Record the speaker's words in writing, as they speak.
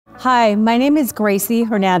Hi, my name is Gracie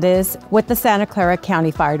Hernandez with the Santa Clara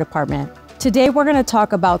County Fire Department. Today we're going to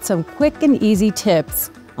talk about some quick and easy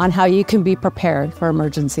tips on how you can be prepared for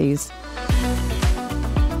emergencies.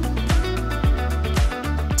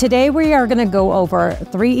 Today we are going to go over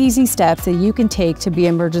 3 easy steps that you can take to be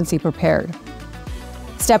emergency prepared.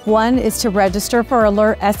 Step 1 is to register for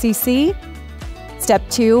Alert SEC. Step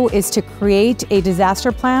 2 is to create a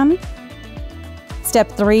disaster plan.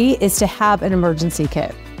 Step 3 is to have an emergency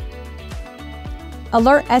kit.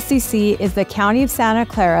 Alert SEC is the County of Santa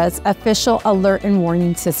Clara's official alert and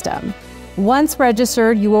warning system. Once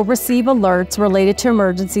registered, you will receive alerts related to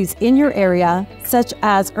emergencies in your area, such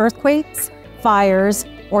as earthquakes, fires,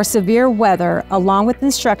 or severe weather, along with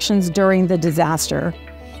instructions during the disaster.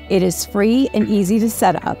 It is free and easy to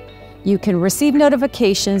set up. You can receive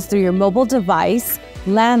notifications through your mobile device,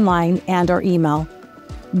 landline, and/or email.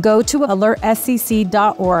 Go to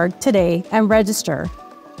alertscc.org today and register.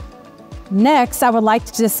 Next, I would like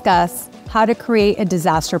to discuss how to create a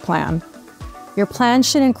disaster plan. Your plan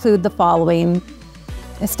should include the following: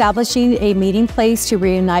 establishing a meeting place to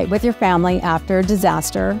reunite with your family after a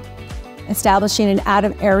disaster, establishing an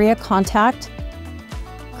out-of-area contact,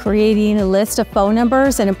 creating a list of phone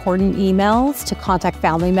numbers and important emails to contact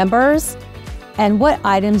family members, and what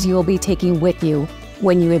items you will be taking with you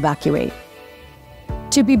when you evacuate.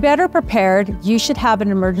 To be better prepared, you should have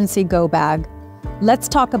an emergency go bag. Let's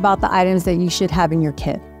talk about the items that you should have in your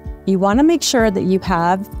kit. You want to make sure that you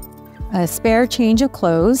have a spare change of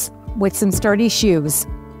clothes with some sturdy shoes.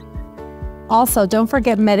 Also, don't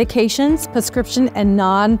forget medications. Prescription and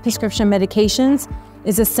non-prescription medications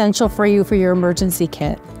is essential for you for your emergency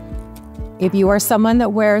kit. If you are someone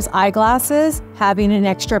that wears eyeglasses, having an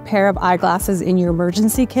extra pair of eyeglasses in your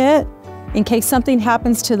emergency kit in case something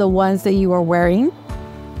happens to the ones that you are wearing.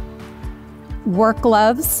 Work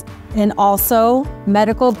gloves, and also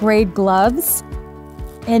medical grade gloves,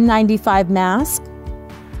 N95 mask,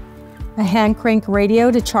 a hand crank radio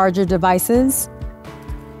to charge your devices,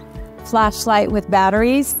 flashlight with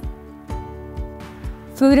batteries,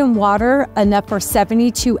 food and water enough for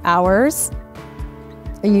 72 hours,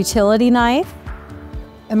 a utility knife,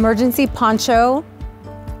 emergency poncho,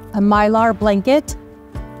 a Mylar blanket,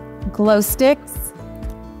 glow sticks,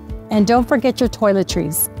 and don't forget your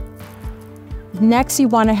toiletries. Next, you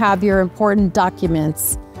want to have your important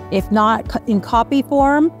documents. If not in copy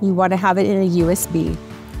form, you want to have it in a USB.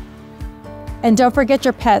 And don't forget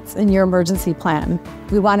your pets in your emergency plan.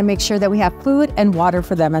 We want to make sure that we have food and water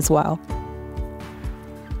for them as well.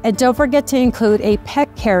 And don't forget to include a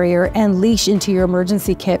pet carrier and leash into your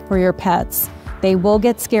emergency kit for your pets. They will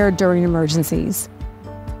get scared during emergencies.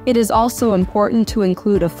 It is also important to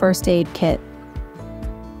include a first aid kit.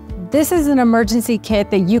 This is an emergency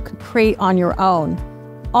kit that you could create on your own.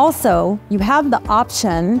 Also, you have the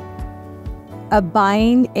option of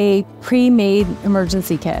buying a pre-made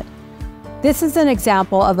emergency kit. This is an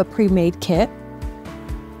example of a pre-made kit.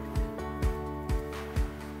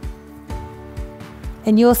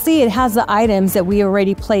 And you'll see it has the items that we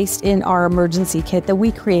already placed in our emergency kit that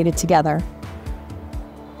we created together.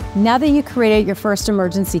 Now that you created your first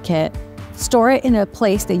emergency kit, store it in a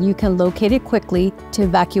place that you can locate it quickly to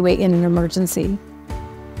evacuate in an emergency.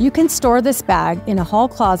 You can store this bag in a hall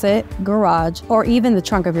closet, garage, or even the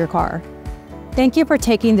trunk of your car. Thank you for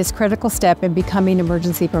taking this critical step in becoming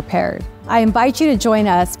emergency prepared. I invite you to join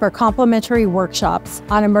us for complimentary workshops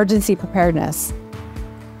on emergency preparedness.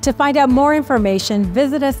 To find out more information,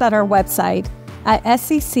 visit us at our website at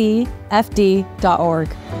sccfd.org.